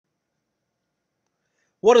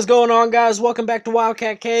What is going on, guys? Welcome back to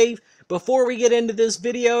Wildcat Cave. Before we get into this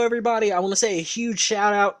video, everybody, I want to say a huge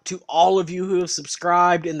shout out to all of you who have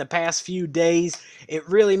subscribed in the past few days. It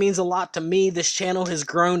really means a lot to me. This channel has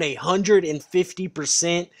grown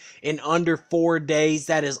 150% in under 4 days.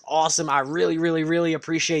 That is awesome. I really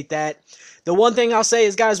appreciate that. The one thing I'll say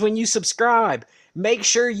is, guys, when you subscribe, make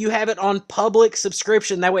sure you have it on public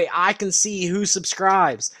subscription. That way I can see who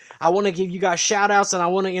subscribes. I want to give you guys shout outs and I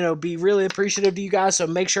want to, be really appreciative to you guys. So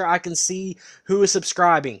make sure I can see who is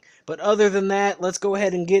subscribing. But other than that, let's go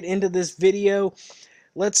ahead and get into this video.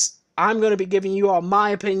 I'm going to be giving you all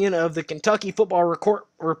my opinion of the Kentucky football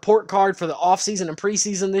report card for the offseason and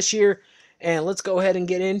preseason this year. And let's go ahead and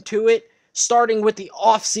get into it. Starting with the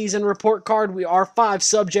offseason report card, our 5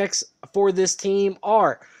 subjects for this team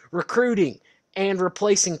are recruiting and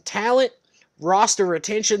replacing talent, roster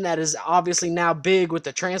retention, that is obviously now big with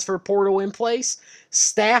the transfer portal in place,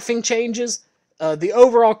 staffing changes, the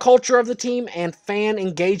overall culture of the team, and fan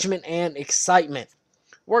engagement and excitement.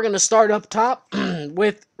 We're going to start up top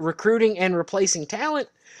with recruiting and replacing talent.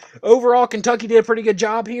 Overall, Kentucky did a pretty good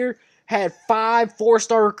job here. Had 5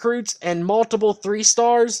 4-star recruits and multiple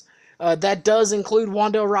 3-stars. That does include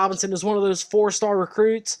Wan'Dale Robinson as one of those 4-star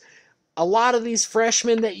recruits. A lot of these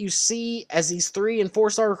freshmen that you see as these 3- and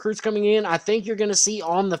 4-star recruits coming in, I think you're going to see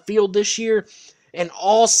on the field this year. And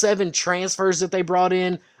all 7 transfers that they brought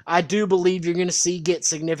in, I do believe you're going to see get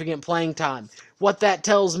significant playing time. What that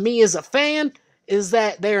tells me as a fan is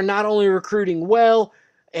that they are not only recruiting well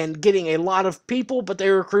and getting a lot of people, but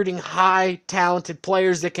they're recruiting high talented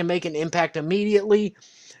players that can make an impact immediately.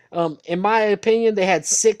 In my opinion, they had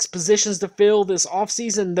 6 positions to fill this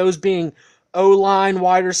offseason, those being O-line,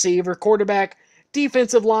 wide receiver, quarterback,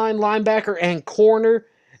 defensive line, linebacker, and corner.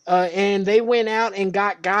 And they went out and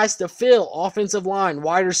got guys to fill offensive line,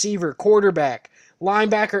 wide receiver, quarterback,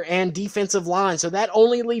 linebacker, and defensive line. So that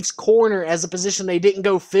only leaves corner as a position they didn't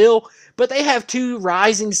go fill. But they have 2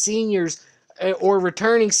 rising seniors or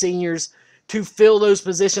returning seniors to fill those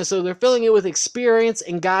positions. So they're filling it with experience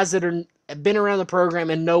and guys that have been around the program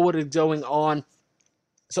and know what is going on.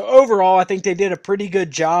 So overall, I think they did a pretty good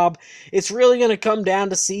job. It's really going to come down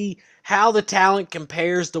to see how the talent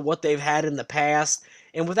compares to what they've had in the past.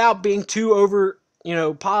 And without being too over,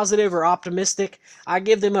 positive or optimistic, I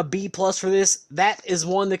give them a B+ for this. That is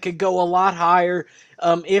one that could go a lot higher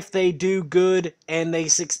if they do good and they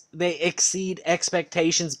exceed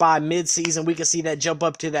expectations by midseason. We can see that jump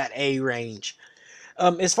up to that A range.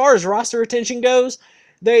 As far as roster retention goes,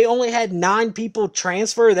 they only had 9 people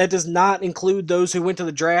transfer. That does not include those who went to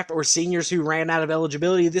the draft or seniors who ran out of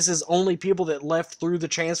eligibility. This is only people that left through the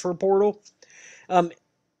transfer portal.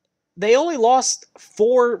 They only lost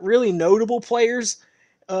 4 really notable players,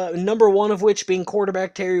 number 1 of which being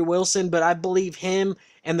quarterback Terry Wilson, but I believe him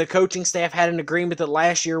and the coaching staff had an agreement that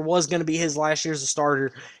last year was going to be his last year as a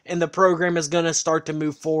starter, and the program is going to start to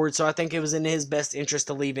move forward, so I think it was in his best interest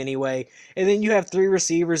to leave anyway. And then you have 3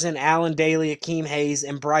 receivers in Allen Daly, Akeem Hayes,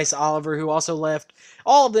 and Bryce Oliver, who also left.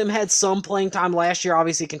 All of them had some playing time last year.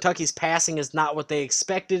 Obviously, Kentucky's passing is not what they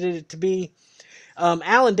expected it to be.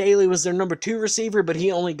 Allen Daly was their number 2 receiver, but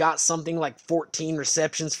he only got something like 14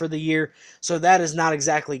 receptions for the year, so that is not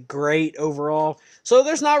exactly great overall. So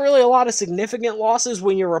there's not really a lot of significant losses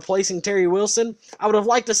when you're replacing Terry Wilson. I would have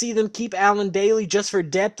liked to see them keep Allen Daly just for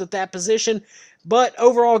depth at that position, but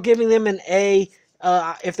overall giving them an A.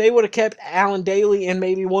 If they would have kept Allen Daly and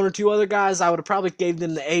maybe 1 or 2 other guys, I would have probably gave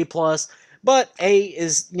them the A+. But A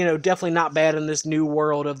is, definitely not bad in this new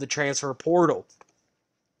world of the transfer portal.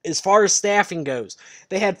 As far as staffing goes,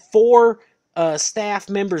 they had 4 staff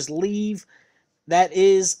members leave. That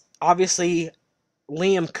is obviously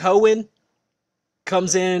Liam Cohen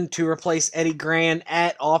comes in to replace Eddie Gran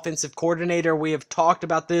at offensive coordinator. We have talked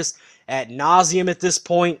about this ad nauseum at this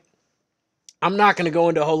point. I'm not going to go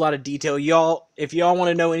into a whole lot of detail. If y'all want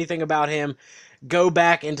to know anything about him, go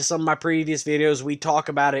back into some of my previous videos. We talk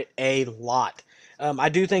about it a lot. I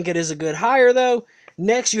do think it is a good hire, though.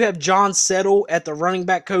 Next, you have John Settle at the running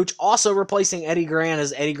back coach, also replacing Eddie Gran,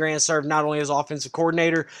 as Eddie Gran served not only as offensive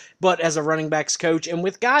coordinator, but as a running backs coach. And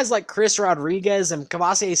with guys like Chris Rodriguez and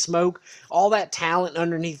Kavosiey Smoke, all that talent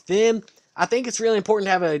underneath them, I think it's really important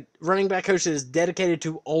to have a running back coach that is dedicated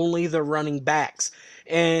to only the running backs.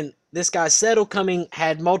 And this guy Settle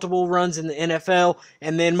had multiple runs in the NFL,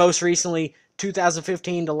 and then most recently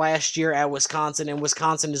 2015 to last year at Wisconsin, and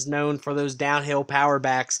Wisconsin is known for those downhill power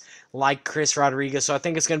backs like Chris Rodriguez. So I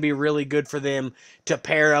think it's going to be really good for them to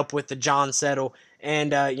pair up with the John Settle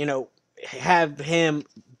and have him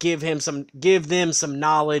give them some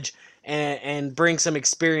knowledge and bring some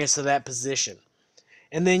experience to that position.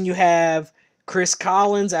 And then you have Chris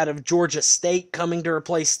Collins out of Georgia State coming to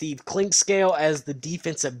replace Steve Clinkscale as the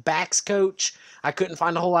defensive backs coach. I couldn't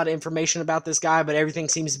find a whole lot of information about this guy, but everything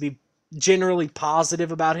seems to be generally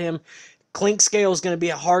positive about him. Clinkscale is going to be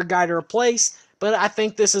a hard guy to replace, but I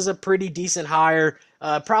think this is a pretty decent hire.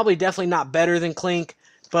 Probably definitely not better than Clink,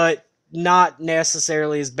 but not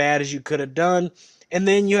necessarily as bad as you could have done. And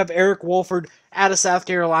then you have Eric Wolford out of South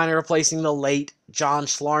Carolina replacing the late John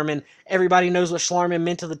Schlarman. Everybody knows what Schlarman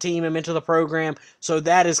meant to the team and meant to the program, so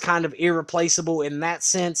that is kind of irreplaceable in that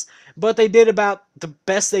sense. But they did about the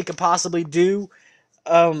best they could possibly do.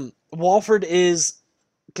 Wolford is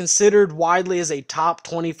considered widely as a top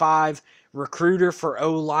 25 recruiter for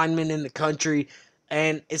O-linemen in the country,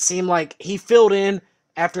 and it seemed like he filled in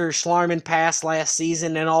after Schlarman passed last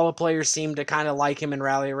season, and all the players seemed to kind of like him and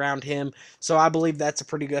rally around him. So I believe that's a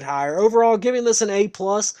pretty good hire. Overall, giving this an A+.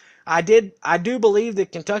 I do believe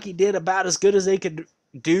that Kentucky did about as good as they could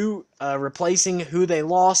do, replacing who they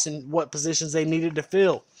lost and what positions they needed to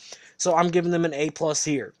fill. So I'm giving them an A+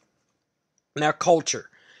 here. Now, culture.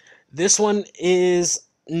 This one is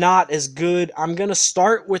not as good. I'm going to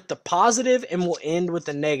start with the positive and we'll end with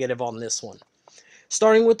the negative on this one.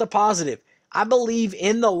 Starting with the positive. I believe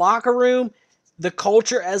in the locker room, the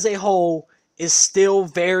culture as a whole is still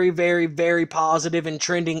very, very, very positive and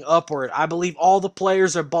trending upward. I believe all the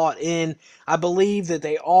players are bought in. I believe that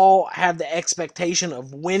they all have the expectation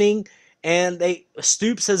of winning, and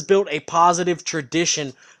Stoops has built a positive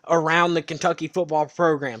tradition around the Kentucky football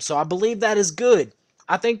program. So I believe that is good.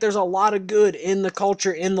 I think there's a lot of good in the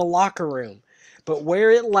culture in the locker room. But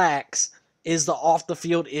where it lacks is the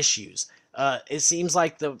off-the-field issues. It seems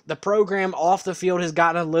like the program off the field has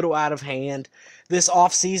gotten a little out of hand. This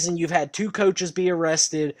offseason, you've had 2 coaches be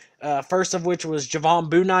arrested, first of which was Javon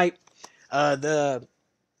Boonight.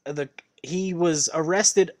 He was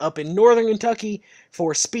arrested up in northern Kentucky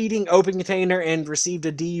for speeding open container and received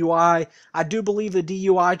a DUI. I do believe the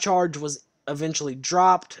DUI charge was eventually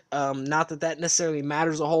dropped. Not that that necessarily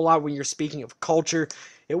matters a whole lot when you're speaking of culture.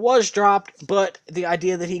 It was dropped, but the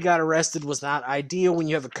idea that he got arrested was not ideal. When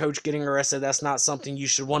you have a coach getting arrested, that's not something you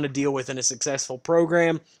should want to deal with in a successful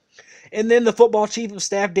program. And then the football chief of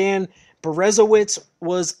staff, Dan Berezowitz,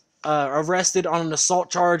 was arrested on an assault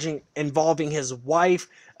charge involving his wife.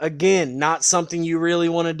 Again, not something you really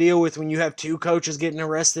want to deal with when you have 2 coaches getting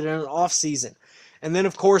arrested in an offseason. And then,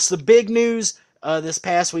 of course, the big news this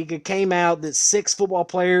past week, it came out that 6 football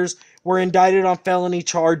players were indicted on felony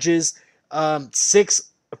charges, 6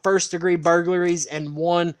 first-degree burglaries, and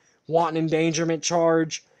 1 wanton endangerment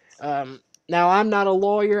charge. Now, I'm not a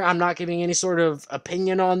lawyer. I'm not giving any sort of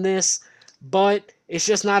opinion on this, but it's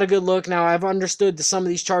just not a good look. Now, I've understood that some of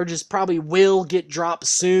these charges probably will get dropped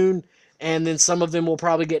soon, and then some of them will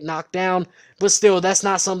probably get knocked down. But still, that's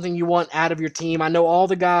not something you want out of your team. I know all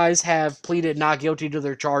the guys have pleaded not guilty to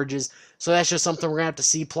their charges, so that's just something we're going to have to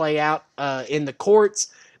see play out in the courts.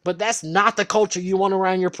 But that's not the culture you want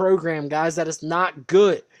around your program, guys. That is not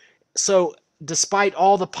good. So, despite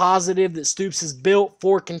all the positive that Stoops has built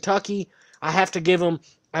for Kentucky, I have to give him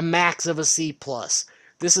a max of a C+.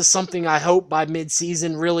 This is something I hope by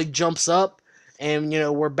midseason really jumps up, and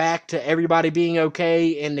we're back to everybody being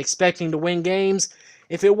okay and expecting to win games.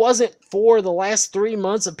 If it wasn't for the last 3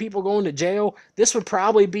 months of people going to jail, this would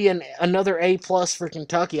probably be another A+ for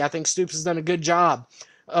Kentucky. I think Stoops has done a good job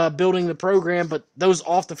building the program, but those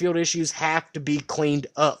off-the-field issues have to be cleaned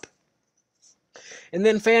up. And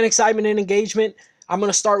then fan excitement and engagement. I'm going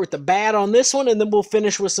to start with the bad on this one, and then we'll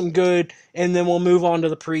finish with some good, and then we'll move on to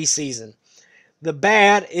the preseason. The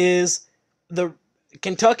bad is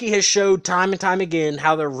Kentucky has showed time and time again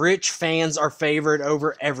how the rich fans are favored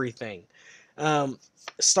over everything.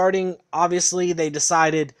 Starting, obviously, they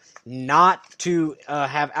decided not to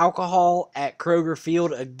have alcohol at Kroger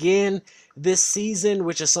Field again this season,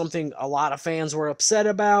 which is something a lot of fans were upset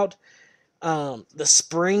about. The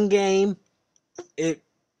spring game,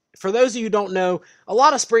 for those of you who don't know, a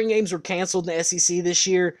lot of spring games were canceled in the SEC this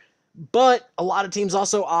year, but a lot of teams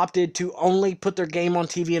also opted to only put their game on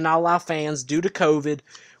TV and not allow fans due to COVID,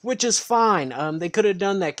 which is fine. They could have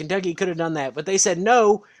done that. Kentucky could have done that, but they said,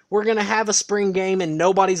 no, we're going to have a spring game and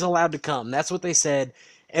nobody's allowed to come. That's what they said.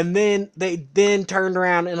 And then they turned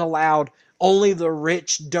around and allowed only the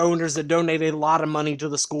rich donors that donated a lot of money to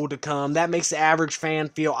the school to come. That makes the average fan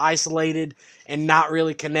feel isolated and not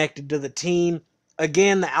really connected to the team.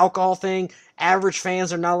 Again, the alcohol thing, average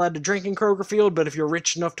fans are not allowed to drink in Kroger Field, but if you're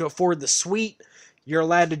rich enough to afford the suite, you're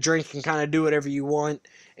allowed to drink and kind of do whatever you want.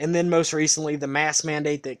 And then most recently, the mask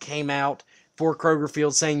mandate that came out for Kroger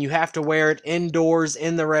Field saying you have to wear it indoors,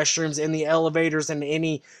 in the restrooms, in the elevators, and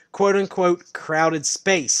any quote-unquote crowded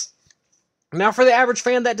space. Now, for the average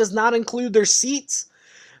fan, that does not include their seats,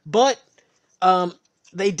 but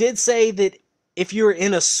they did say that if you're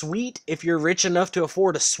in a suite, if you're rich enough to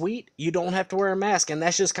afford a suite, you don't have to wear a mask. And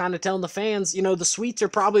that's just kind of telling the fans, the suites are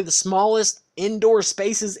probably the smallest indoor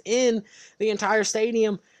spaces in the entire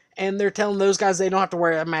stadium. And they're telling those guys they don't have to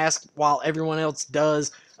wear a mask while everyone else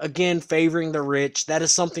does. Again, favoring the rich. That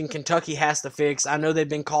is something Kentucky has to fix. I know they've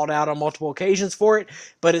been called out on multiple occasions for it,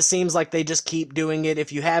 but it seems like they just keep doing it.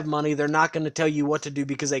 If you have money, they're not going to tell you what to do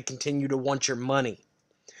because they continue to want your money.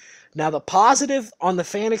 Now, the positive on the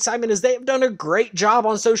fan excitement is they've done a great job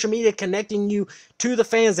on social media connecting you to the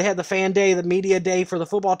fans. They had the fan day, the media day for the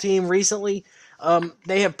football team recently.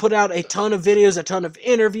 They have put out a ton of videos, a ton of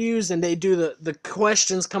interviews, and they do the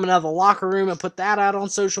questions coming out of the locker room and put that out on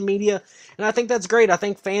social media. And I think that's great. I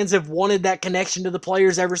think fans have wanted that connection to the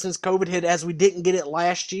players ever since COVID hit, as we didn't get it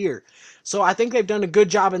last year. So I think they've done a good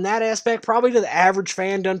job in that aspect. Probably to the average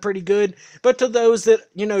fan, done pretty good. But to those that,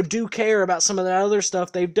 do care about some of the other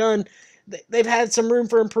stuff they've done, they've had some room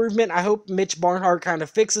for improvement. I hope Mitch Barnhart kind of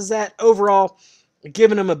fixes that. Overall,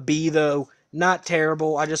 giving them a B, though. Not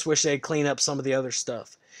terrible. I just wish they'd clean up some of the other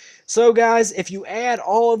stuff. So, guys, if you add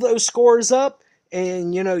all of those scores up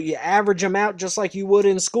and, you average them out just like you would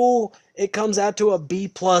in school, it comes out to a B+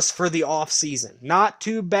 for the offseason. Not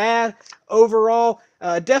too bad overall.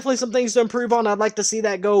 Definitely some things to improve on. I'd like to see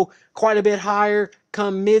that go quite a bit higher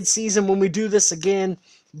come mid-season when we do this again,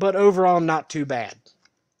 but overall, not too bad.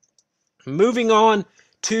 Moving on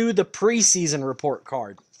to the preseason report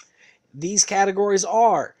card. These categories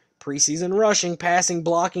are preseason rushing, passing,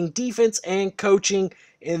 blocking, defense, and coaching,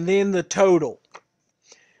 and then the total.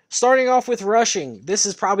 Starting off with rushing, this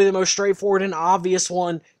is probably the most straightforward and obvious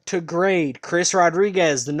one to grade. Chris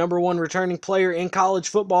Rodriguez, the #1 returning player in college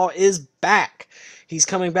football, is back. He's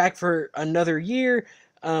coming back for another year.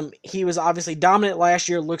 He was obviously dominant last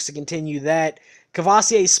year, looks to continue that.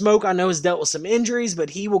 Kavosiey Smoke, I know, has dealt with some injuries,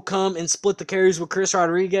 but he will come and split the carries with Chris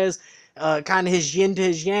Rodriguez, kind of his yin to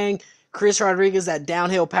his yang. Chris Rodriguez, that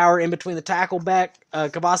downhill power in between the tackle back.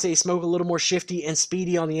 Kavosiey Smoke, a little more shifty and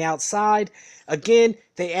speedy on the outside. Again,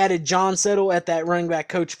 they added John Settle at that running back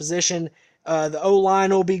coach position. The O-line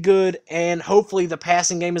will be good, and hopefully the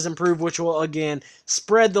passing game is improved, which will, again,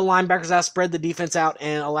 spread the linebackers out, spread the defense out,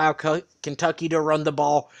 and allow Kentucky to run the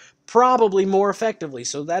ball probably more effectively.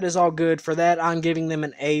 So that is all good. For that, I'm giving them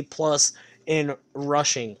an A+ in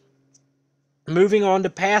rushing. Moving on to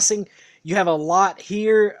passing, you have a lot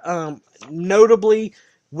here. Notably,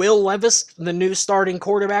 Will Levis, the new starting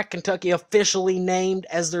quarterback, Kentucky officially named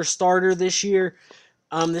as their starter this year.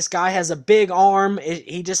 This guy has a big arm.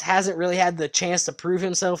 He just hasn't really had the chance to prove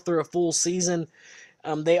himself through a full season.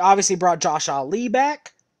 They obviously brought Josh Ali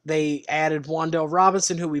back. They added Wan'Dale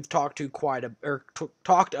Robinson, who we've talked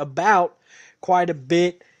about quite a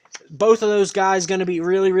bit. Both of those guys going to be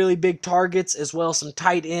really, really big targets, as well as some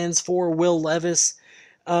tight ends for Will Levis.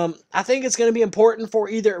 I think it's going to be important for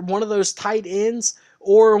either one of those tight ends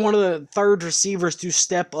or one of the third receivers to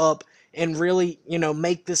step up and really,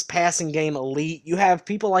 make this passing game elite. You have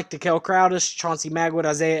people like Dekel Crowdish, Chauncey Magwood,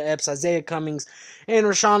 Isaiah Epps, Isaiah Cummings, and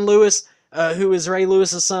Rashawn Lewis, who is Ray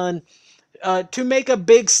Lewis's son, to make a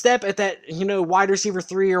big step at that, wide receiver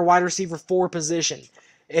 3 or wide receiver 4 position.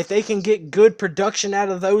 If they can get good production out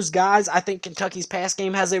of those guys, I think Kentucky's pass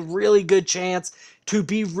game has a really good chance to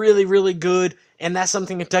be really, really good, and that's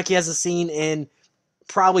something Kentucky hasn't seen in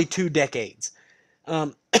probably 2 decades.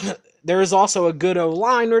 There is also a good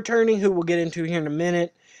O-line returning, who we'll get into here in a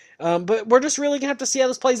minute. But we're just really going to have to see how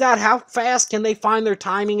this plays out. How fast can they find their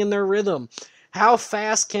timing and their rhythm? How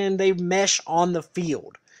fast can they mesh on the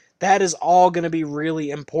field? That is all going to be really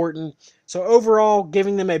important. So overall,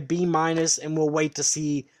 giving them a B-, and we'll wait to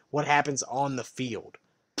see what happens on the field.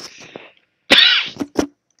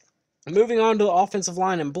 Moving on to the offensive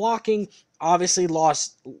line and blocking, obviously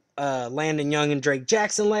lost Landon Young and Drake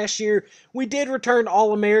Jackson last year. We did return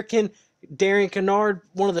All-American Darian Kinnard,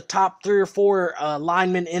 one of the top 3 or 4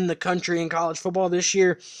 linemen in the country in college football this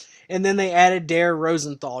year. And then they added Dare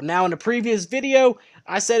Rosenthal. Now, in a previous video,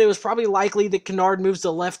 I said it was probably likely that Kinnard moves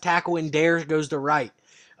to left tackle and Dare goes to right.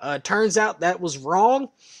 Turns out that was wrong.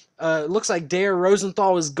 It looks like Dare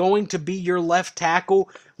Rosenthal is going to be your left tackle,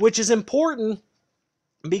 which is important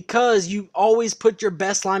because you always put your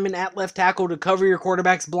best lineman at left tackle to cover your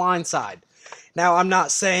quarterback's blind side. Now, I'm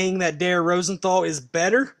not saying that Dare Rosenthal is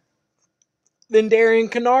better than Darian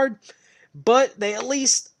Kinnard, but they at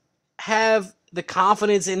least have the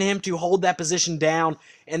confidence in him to hold that position down,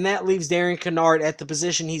 and that leaves Darian Kinnard at the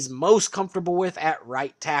position he's most comfortable with at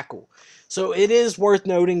right tackle. So it is worth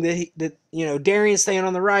noting that Darian's staying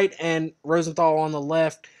on the right and Rosenthal on the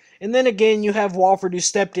left, And then again, you have Walford, who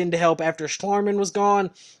stepped in to help after Schlarman was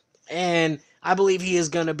gone, and I believe he is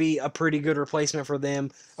going to be a pretty good replacement for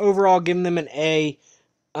them. Overall, giving them an A.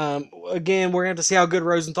 Again, we're going to have to see how good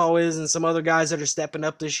Rosenthal is and some other guys that are stepping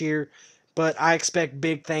up this year. But I expect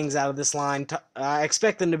big things out of this line. I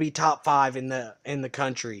expect them to be top 5 in the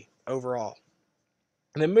country overall.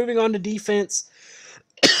 And then moving on to defense,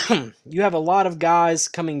 you have a lot of guys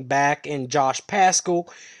coming back in Josh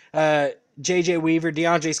Paschal, J.J. Weaver,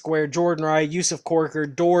 DeAndre Square, Jordan Wright, Yusuf Corker,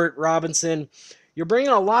 Dort Robinson. You're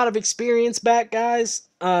bringing a lot of experience back, guys.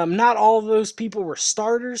 Not all of those people were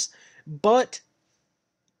starters, but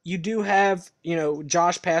you do have,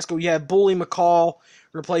 Josh Paschal. You have Bully McCall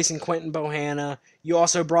replacing Quentin Bohanna. You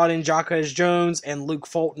also brought in Jacquez Jones and Luke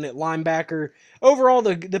Fulton at linebacker. Overall,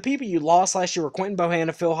 the people you lost last year were Quentin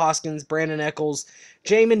Bohanna, Phil Hoskins, Brandon Eccles,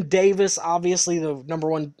 Jamin Davis, obviously the number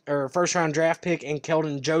 1 or first round draft pick, and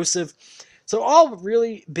Keldon Joseph. So all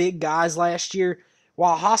really big guys last year.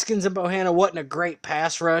 While Hoskins and Bohanna wasn't a great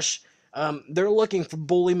pass rush, they're looking for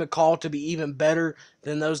Bully McCall to be even better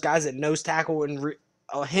than those guys at nose tackle, and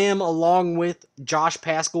him along with Josh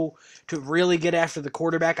Paschal to really get after the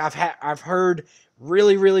quarterback. I've heard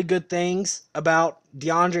really, really good things about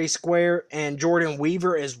DeAndre Square and Jordan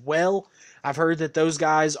Weaver as well. I've heard that those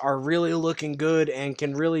guys are really looking good and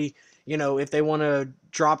can really, if they want to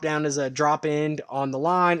drop down as a drop end on the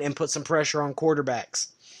line and put some pressure on quarterbacks.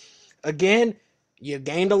 Again, you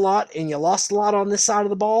gained a lot and you lost a lot on this side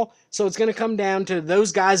of the ball, so it's going to come down to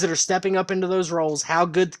those guys that are stepping up into those roles, how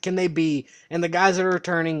good can they be, and the guys that are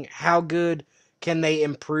returning, how good can they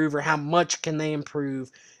improve or how much can they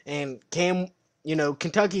improve, and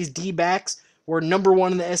Kentucky's D-backs were number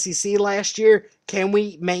 1 in the SEC last year. Can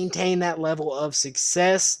we maintain that level of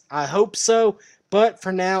success? I hope so, but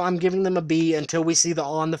for now, I'm giving them a B until we see the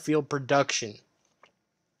on-the-field production.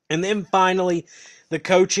 And then finally, the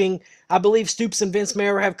coaching. I believe Stoops and Vince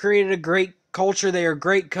Marrow have created a great culture. They are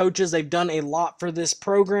great coaches. They've done a lot for this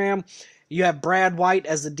program. You have Brad White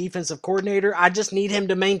as the defensive coordinator. I just need him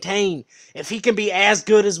to maintain. If he can be as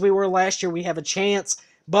good as we were last year, we have a chance.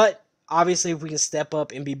 But obviously, if we can step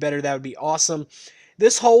up and be better, that would be awesome.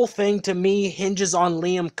 This whole thing, to me, hinges on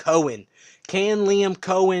Liam Cohen. Can Liam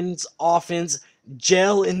Cohen's offense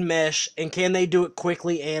gel and mesh, and can they do it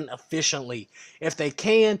quickly and efficiently? If they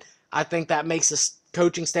can, I think that makes the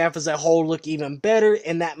coaching staff as a whole look even better,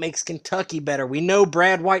 and that makes Kentucky better. We know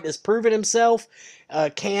Brad White has proven himself.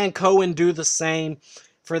 Can Cohen do the same?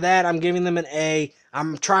 For that, I'm giving them an A.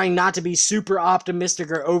 I'm trying not to be super optimistic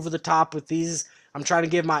or over the top with these. I'm trying to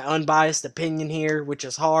give my unbiased opinion here, which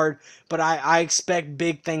is hard, but I expect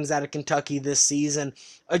big things out of Kentucky this season.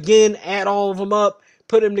 Again, add all of them up,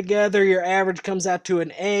 put them together, your average comes out to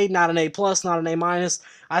an A, not an A+, not an A-.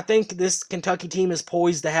 I think this Kentucky team is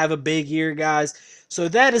poised to have a big year, guys. So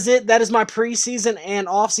that is it. That is my preseason and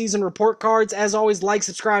offseason report cards. As always, like,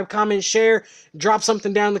 subscribe, comment, share. Drop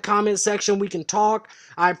something down in the comment section. We can talk.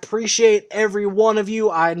 I appreciate every one of you.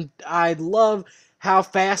 I love how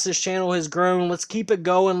fast this channel has grown. Let's keep it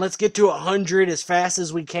going. Let's get to 100 as fast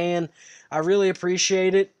as we can. I really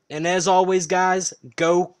appreciate it. And as always, guys,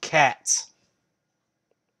 go Cats.